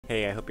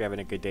Hey, I hope you're having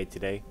a good day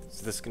today.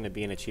 So this is going to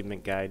be an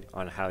achievement guide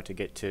on how to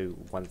get to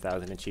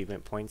 1000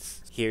 achievement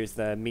points. Here's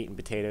the meat and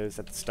potatoes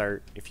at the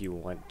start if you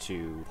want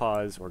to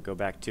pause or go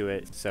back to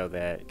it so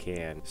that you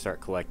can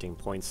start collecting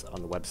points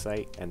on the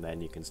website, and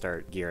then you can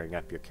start gearing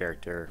up your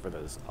character for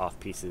those off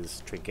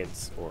pieces,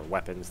 trinkets, or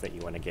weapons that you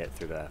want to get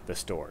through the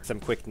store. Some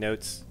quick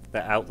notes.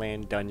 The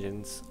Outland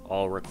dungeons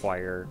all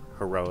require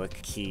heroic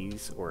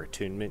keys or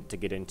attunement to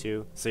get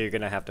into, so you're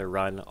going to have to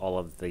run all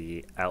of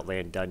the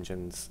Outland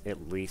dungeons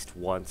at least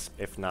once,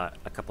 if not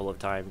a couple of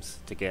times,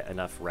 to get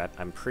enough rep.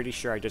 I'm pretty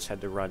sure I just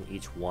had to run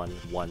each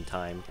one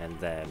time, and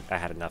then I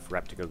had enough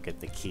rep to go get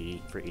the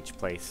key for each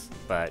place,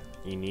 but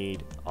you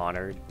need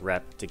honored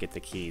rep to get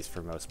the keys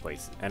for most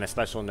places. And a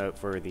special note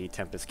for the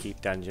Tempest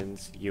Keep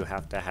dungeons, you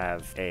have to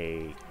have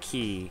a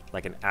key,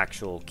 like an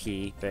actual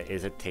key that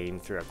is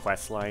obtained through a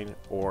quest line,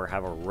 or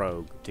have a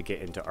rogue to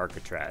get into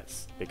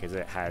Arcatraz, because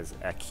it has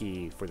a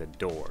key for the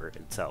door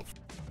itself.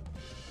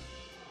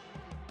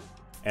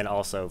 And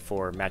also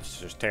for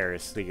Magister's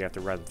Terrace, so you have to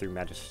run through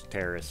Magister's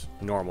Terrace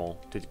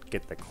normal to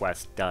get the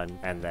quest done,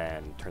 and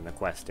then turn the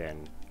quest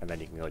in, and then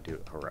you can go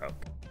do heroic.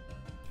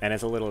 And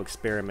as a little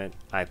experiment,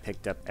 I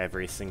picked up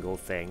every single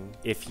thing.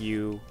 If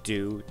you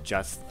do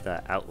just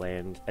the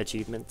Outland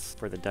achievements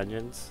for the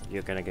dungeons,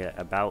 you're gonna get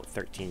about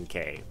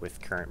 13k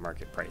with current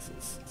market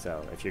prices.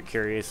 So if you're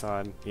curious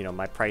on,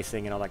 my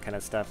pricing and all that kind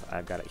of stuff,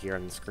 I've got it here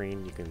on the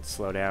screen. You can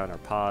slow down or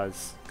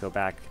pause, go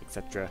back,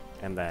 etc.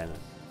 And then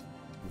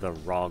the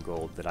raw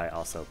gold that I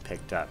also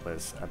picked up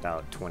was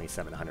about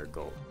 2700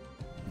 gold.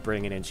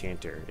 Bring an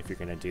enchanter if you're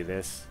going to do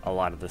this. A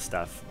lot of the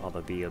stuff, all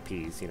the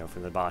BOPs,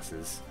 from the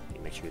bosses,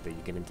 you make sure that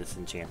you can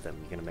disenchant them.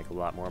 You're going to make a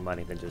lot more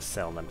money than just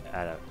selling them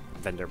at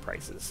vendor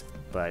prices.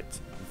 But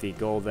the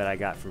gold that I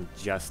got from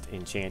just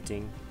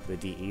enchanting the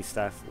DE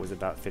stuff was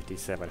about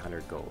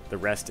 5700 gold. The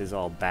rest is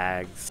all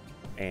bags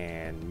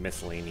and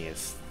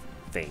miscellaneous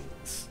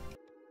things.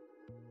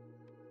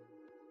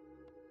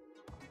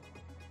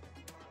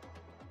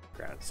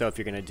 So if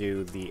you're going to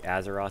do the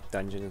Azeroth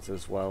dungeons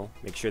as well,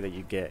 make sure that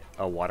you get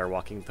a water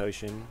walking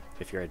potion.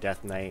 If you're a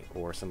Death Knight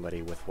or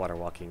somebody with water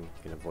walking,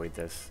 you can avoid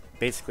this.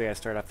 Basically, I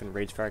start off in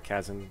Ragefire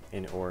Chasm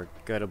in Org,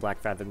 go to Black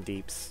Fathom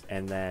Deeps,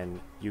 and then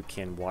you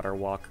can water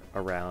walk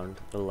around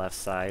the left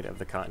side of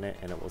the continent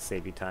and it will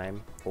save you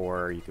time,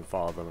 or you can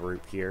follow the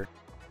route here.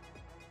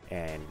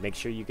 And make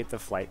sure you get the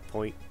flight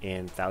point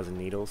in Thousand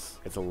Needles.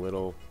 It's a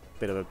little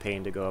bit of a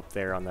pain to go up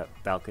there on that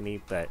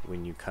balcony, but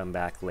when you come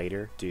back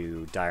later,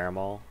 do Dire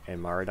Maul and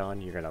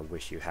Maradon, you're gonna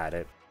wish you had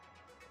it.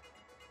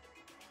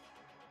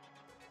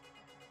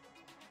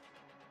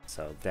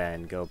 So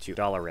then go to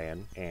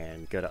Dalaran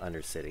and go to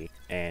Undercity,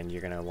 and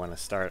you're gonna want to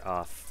start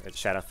off at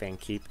Shadowfang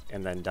Keep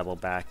and then double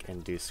back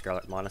and do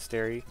Scarlet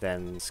Monastery,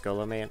 then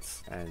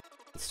Scholomance and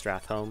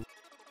Strathhome,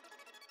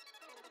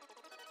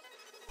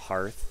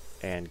 Hearth,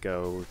 and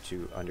go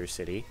to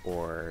Undercity,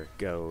 or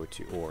go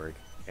to Org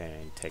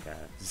and take a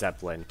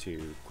Zeppelin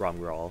to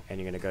Gromgral, and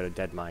you're going to go to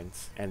Dead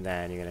Mines, and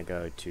then you're going to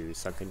go to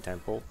Sunken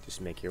Temple.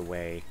 Just make your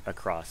way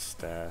across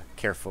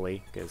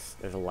carefully, because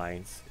there's a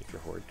lines if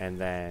you're Horde, and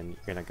then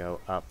you're going to go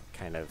up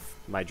kind of,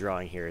 my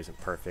drawing here isn't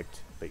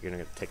perfect, but you're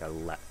going to take a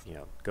left,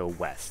 go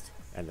west,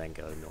 and then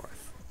go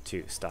north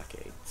to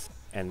Stockades.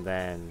 And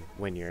then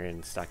when you're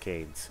in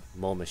Stockades,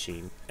 Mole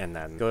Machine, and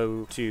then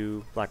go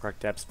to Blackrock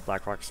Depths,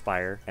 Blackrock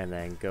Spire, and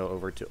then go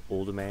over to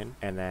Uldaman,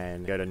 and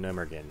then go to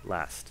Nummergan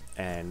last.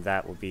 And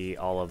that will be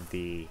all of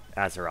the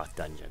Azeroth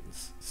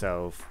dungeons.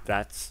 So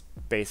that's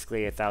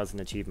basically 1000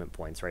 achievement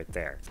points right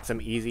there. Some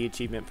easy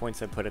achievement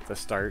points I put at the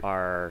start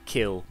are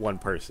kill one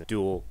person,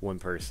 duel one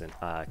person,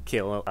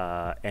 kill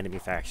enemy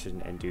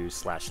faction and do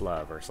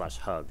 /love or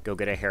 /hug, go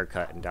get a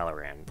haircut in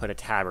Dalaran, put a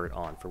tabard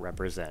on for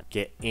represent,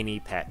 get any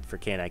pet for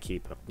can I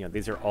keep them.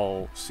 These are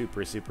all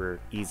super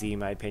easy in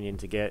my opinion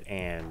to get,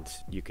 and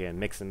you can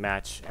mix and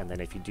match, and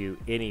then if you do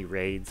any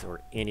raids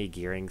or any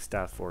gearing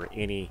stuff or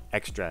any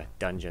extra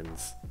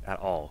dungeons at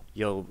all,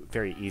 you'll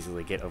very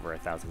easily get over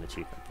 1000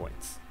 achievement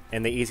points.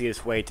 And the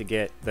easiest way to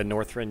get the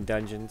Northrend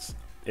dungeons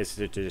is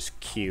to just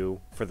queue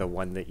for the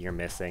one that you're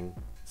missing.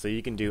 So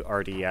you can do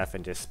RDF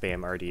and just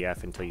spam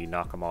RDF until you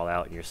knock them all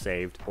out and you're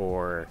saved,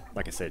 or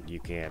like I said,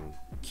 you can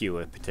queue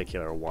a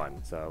particular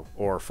one,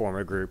 or form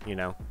a group.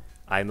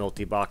 I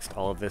multi-boxed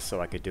all of this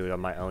so I could do it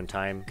on my own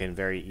time. You can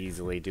very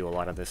easily do a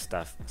lot of this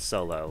stuff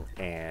solo,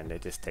 and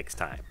it just takes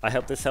time. I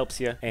hope this helps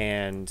you,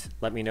 and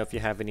let me know if you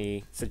have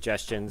any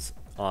suggestions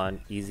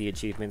on easy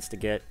achievements to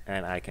get,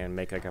 and I can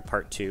make like a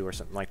part 2 or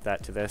something like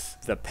that to this.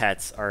 The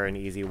pets are an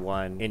easy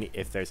one.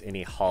 If there's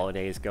any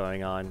holidays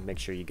going on, make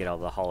sure you get all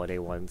the holiday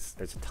ones.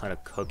 There's a ton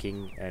of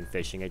cooking and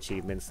fishing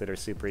achievements that are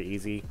super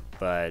easy,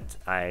 but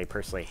I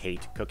personally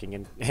hate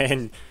cooking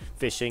and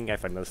fishing. I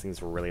find those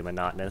things really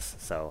monotonous,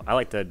 so I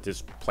like to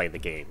just play the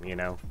game,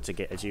 to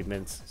get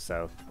achievements.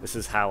 So this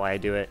is how I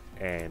do it,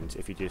 and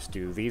if you just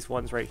do these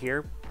ones right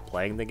here,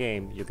 playing the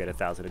game, you'll get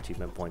 1000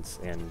 achievement points,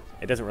 and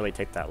it doesn't really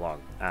take that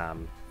long.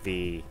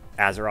 The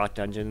Azeroth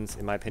dungeons,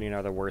 in my opinion,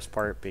 are the worst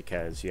part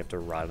because you have to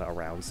run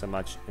around so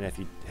much, and if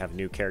you have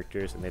new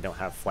characters and they don't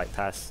have flight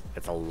pass,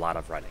 it's a lot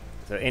of running.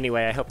 So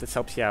anyway, I hope this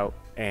helps you out.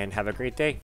 and have a great day.